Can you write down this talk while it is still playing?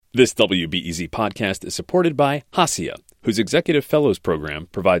This WBEZ podcast is supported by Hacia, whose Executive Fellows Program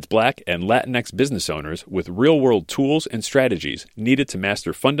provides Black and Latinx business owners with real-world tools and strategies needed to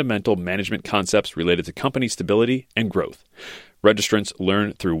master fundamental management concepts related to company stability and growth. Registrants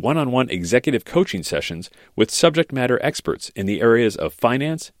learn through one-on-one executive coaching sessions with subject matter experts in the areas of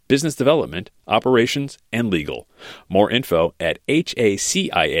finance, business development, operations, and legal. More info at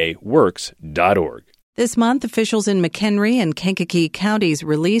haciaworks.org. This month, officials in McHenry and Kankakee counties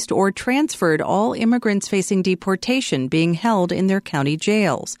released or transferred all immigrants facing deportation being held in their county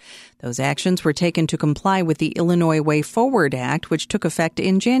jails. Those actions were taken to comply with the Illinois Way Forward Act, which took effect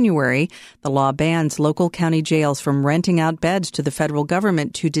in January. The law bans local county jails from renting out beds to the federal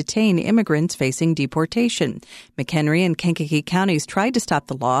government to detain immigrants facing deportation. McHenry and Kankakee counties tried to stop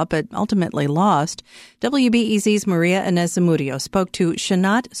the law, but ultimately lost. WBEZ's María Inés Zamudio spoke to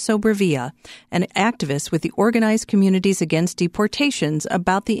Xanat Sobrevilla, an activist with the Organized Communities Against Deportations,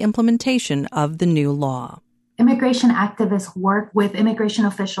 about the implementation of the new law. Immigration activists work with immigration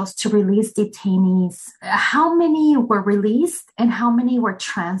officials to release detainees. How many were released and how many were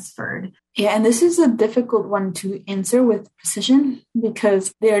transferred? Yeah, and this is a difficult one to answer with precision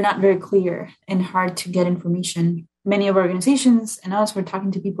because they are not very clear and hard to get information. Many of our organizations and us were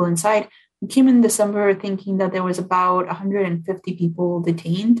talking to people inside. We came in December thinking that there was about 150 people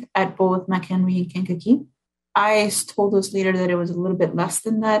detained at both McHenry and Kankakee. ICE told us later that it was a little bit less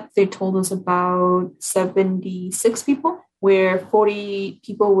than that. They told us about 76 people, where 40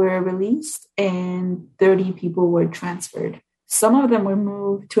 people were released and 30 people were transferred. Some of them were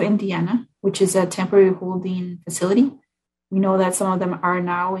moved to Indiana, which is a temporary holding facility. We know that some of them are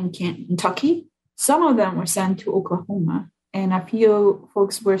now in Kentucky. Some of them were sent to Oklahoma, and a few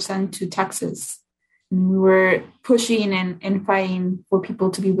folks were sent to Texas. We were pushing and fighting for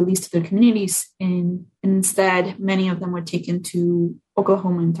people to be released to their communities. And instead, many of them were taken to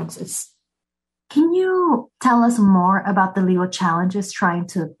Oklahoma and Texas. Can you tell us more about the legal challenges trying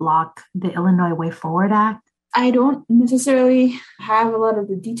to block the Illinois Way Forward Act? I don't necessarily have a lot of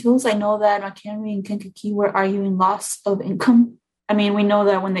the details. I know that McHenry and Kankakee were arguing loss of income. I mean, we know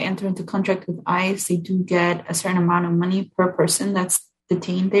that when they enter into contract with ICE, they do get a certain amount of money per person that's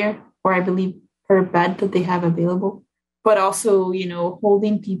detained there, or I believe per bed that they have available. But also,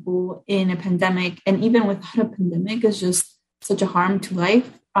 holding people in a pandemic, and even without a pandemic, is just such a harm to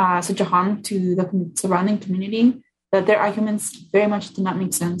life, such a harm to the surrounding community, that their arguments very much did not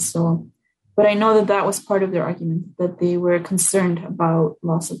make sense. But I know that was part of their argument, that they were concerned about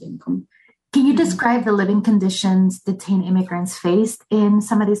loss of income. Can you describe the living conditions detained immigrants faced in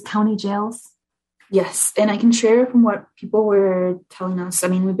some of these county jails? Yes, and I can share from what people were telling us. I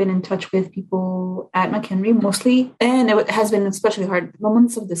mean, we've been in touch with people at McHenry mostly, and it has been especially hard. The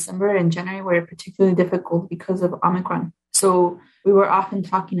months of December and January were particularly difficult because of Omicron. So we were often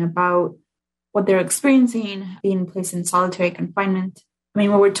talking about what they're experiencing, being placed in solitary confinement. I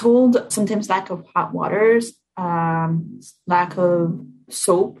mean, we were told sometimes lack of hot waters, lack of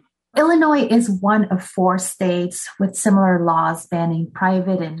soap. Illinois is one of 4 states with similar laws banning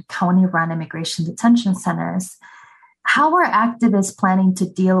private and county-run immigration detention centers. How are activists planning to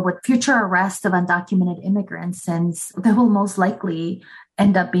deal with future arrest of undocumented immigrants, since they will most likely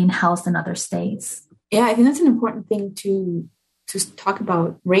end up being housed in other states? Yeah, I think that's an important thing to talk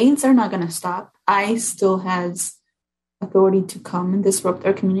about. Raids are not going to stop. ICE still has authority to come and disrupt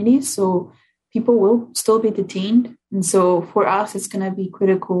our communities, so people will still be detained. And so for us, it's going to be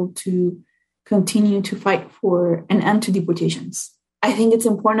critical to continue to fight for an end to deportations. I think it's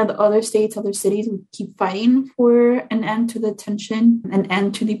important that other states, other cities would keep fighting for an end to the detention, an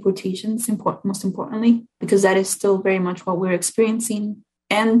end to deportations, most importantly, because that is still very much what we're experiencing.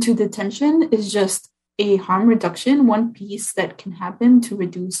 End to detention is just a harm reduction, one piece that can happen to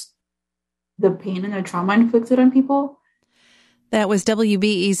reduce the pain and the trauma inflicted on people. That was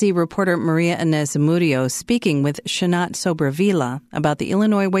WBEZ reporter María Inés Zamudio speaking with Xanat Sobrevilla about the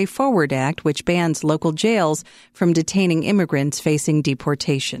Illinois Way Forward Act, which bans local jails from detaining immigrants facing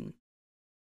deportation.